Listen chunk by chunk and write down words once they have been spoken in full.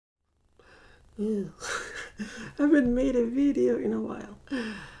Ew. I haven't made a video in a while.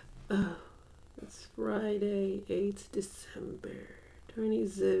 It's Friday, 8th December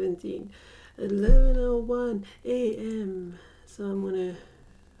 2017, 11:01 a.m. So I'm gonna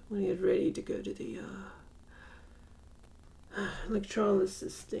get ready to go to the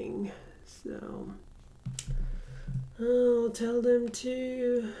electrolysis thing. So I'll tell them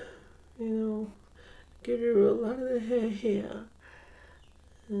to, get rid of a lot of the hair here.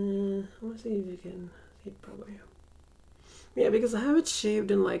 I want to see if you can see probably. Yeah, because I haven't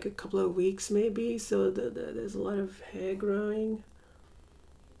shaved in like a couple of weeks maybe, so there's a lot of hair growing.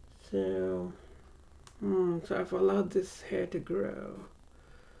 So, so I've allowed this hair to grow.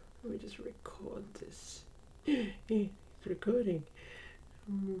 Let me just record this. It's recording.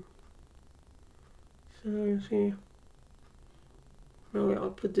 So you see. Well, I'll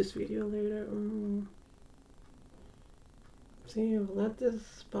put this video later. See, I'll let this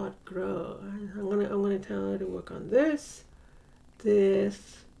spot grow. I'm gonna tell her to work on this, and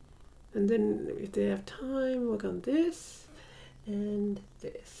then if they have time, work on this and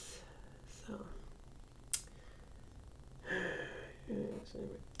this. So,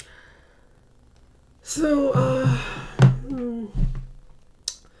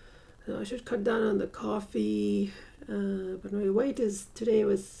 so I should cut down on the coffee. But my weight today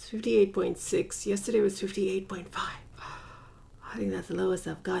was 58.6. Yesterday was 58.5. I think that's the lowest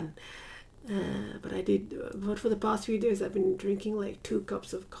I've gotten. But for the past few days I've been drinking like 2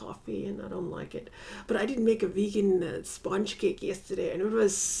 cups of coffee and I don't like it. But I did make a vegan sponge cake yesterday and it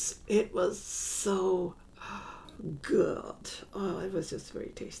was so good. Oh, it was just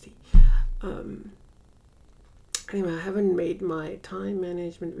very tasty. Anyway, I haven't made my time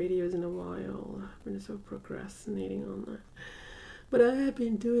management videos in a while. I've been so procrastinating on that. But I have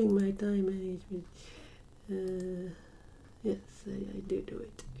been doing my time management. Yes, I do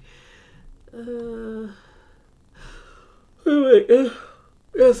it. Anyway,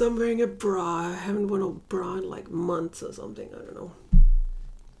 yes, I'm wearing a bra. I haven't worn a bra in like months or something. I don't know.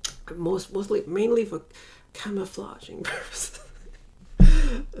 Mainly for camouflaging purposes.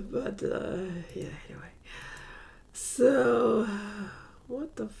 But yeah, anyway. So,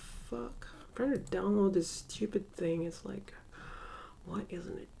 what the fuck? I'm trying to download this stupid thing. It's like, why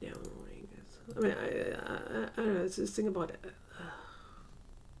isn't it downloading? I mean, I don't know. It's this thing about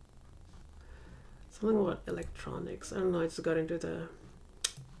something about electronics. I don't know. I just got into the.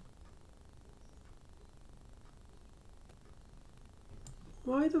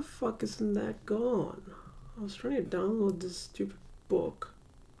 Why the fuck isn't that gone? I was trying to download this stupid book.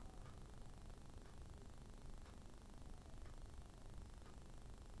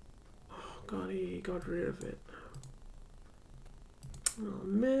 God, he got rid of it. Oh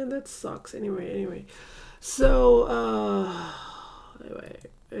man, that sucks. Anyway. So,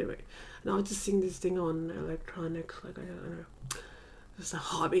 anyway. Now I'm just seeing this thing on electronics. Like, I don't know. It's a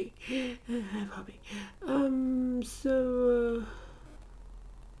hobby. I have a hobby. So,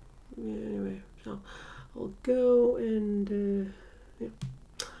 yeah, anyway. So, I'll go and, do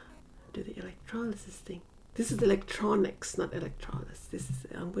the electrolysis thing. This is electronics, not electrolysis.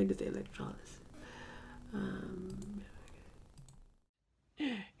 I'm going to the electrolysis.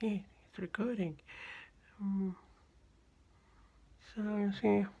 It's recording. So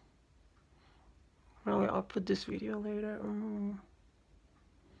see. Well, I'll put this video later.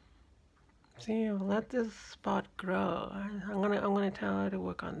 See, I'll let this spot grow. I'm gonna tell her to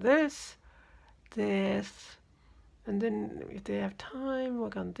work on this, and then if they have time,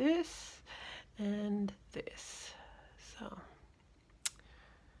 work on this and this. So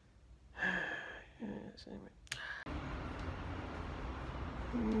yes, anyway.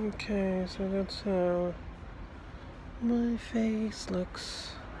 Okay, so that's how my face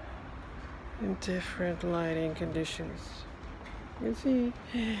looks in different lighting conditions. You see,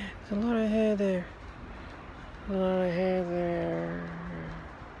 there's a lot of hair there.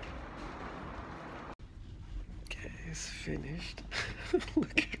 Okay, it's finished.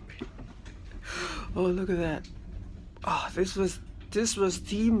 Look at me. Oh, look at that. Oh, this was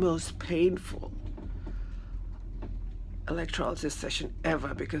the most painful electrolysis session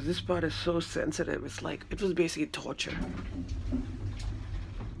ever because this part is so sensitive. It's like, it was basically torture.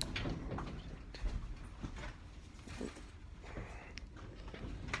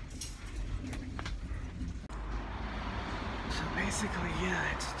 So basically,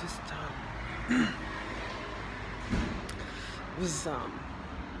 yeah, it's just, it was,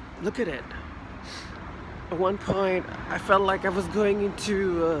 look at it. At one point, I felt like I was going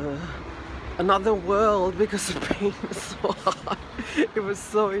into another world because the pain was so hard. It was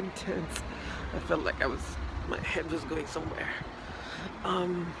so intense. I felt like my head was going somewhere.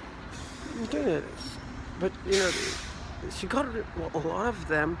 doing it. But you know, she got a lot of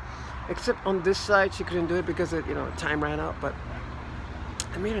them, except on this side she couldn't do it because it, you know, time ran out. But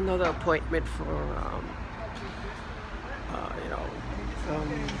I made another appointment for you know,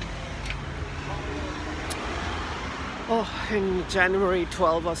 in January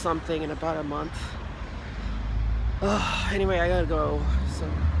 12 or something, in about a month. Anyway, I gotta go. So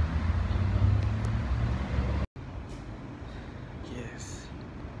yes,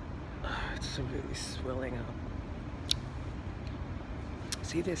 it's really swelling up.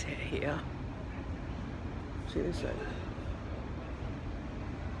 See this hair here? See this side?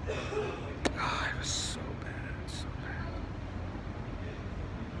 Oh, it was so bad, so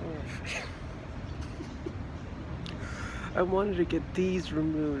bad. I wanted to get these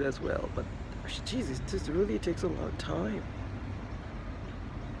removed as well, but Jesus, this really takes a lot of time.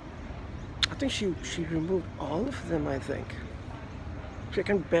 I think she removed all of them, I think. I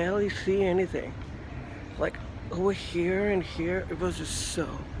can barely see anything. Like over here and here, it was just so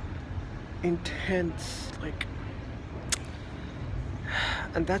intense, like,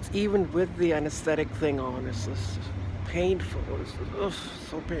 and that's even with the anesthetic thing on. It's just painful. It's just,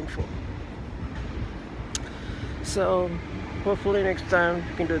 so painful. So hopefully next time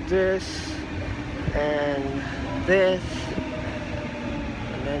we can do this and this,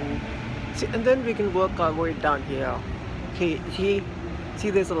 and then we can work our way down here. Okay, see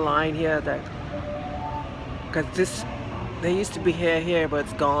there's a line here that, because this, there used to be hair here, but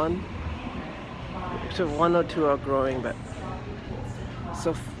it's gone. So one or two are growing, but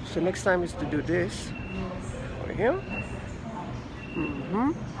so next time is to do this over here,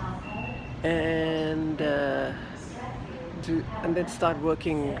 and then start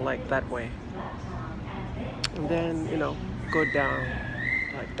working like that way, and then, you know, go down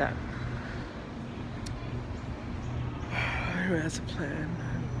like that. Anyway, that's a plan.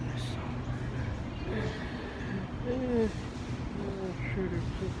 It's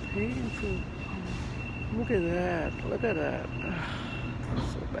so painful. Look at that. Look at that.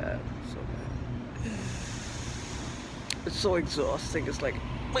 So bad. So bad. It's so exhausting. It's like,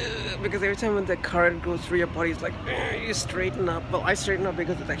 because every time when the current goes through your body, it's like, you straighten up. Well, I straighten up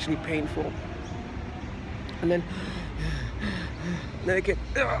because it's actually painful. And then I get,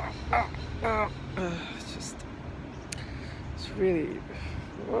 it's just, it's really,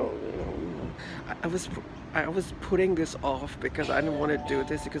 well, I was putting this off because I didn't want to do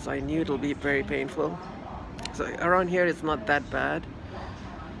this because I knew it'll be very painful. So around here it's not that bad,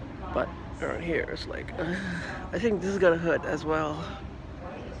 but around here it's like, I think this is gonna hurt as well.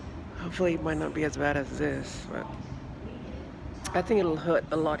 Hopefully it might not be as bad as this, but I think it'll hurt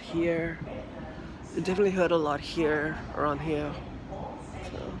a lot here. It definitely hurt a lot here, around here.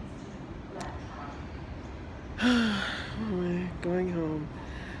 So anyway, going home.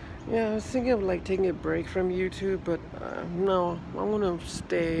 Yeah, I was thinking of like taking a break from YouTube, but no, I want to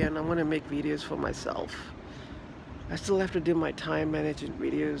stay and I want to make videos for myself. I still have to do my time management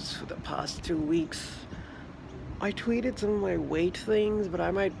videos for the past 2 weeks. I tweeted some of my weight things, but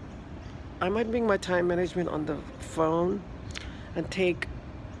I might make my time management on the phone and take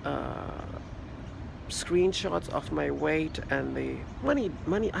screenshots of my weight and the money.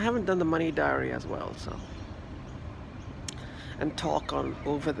 I haven't done the money diary as well, so, and talk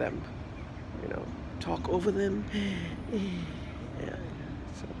over them, you know, talk over them. Yeah.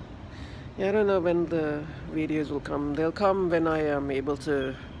 So yeah, I don't know when the videos will come. They'll come when I am able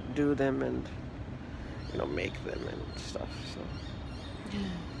to do them and, you know, make them and stuff. So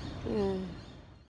yeah.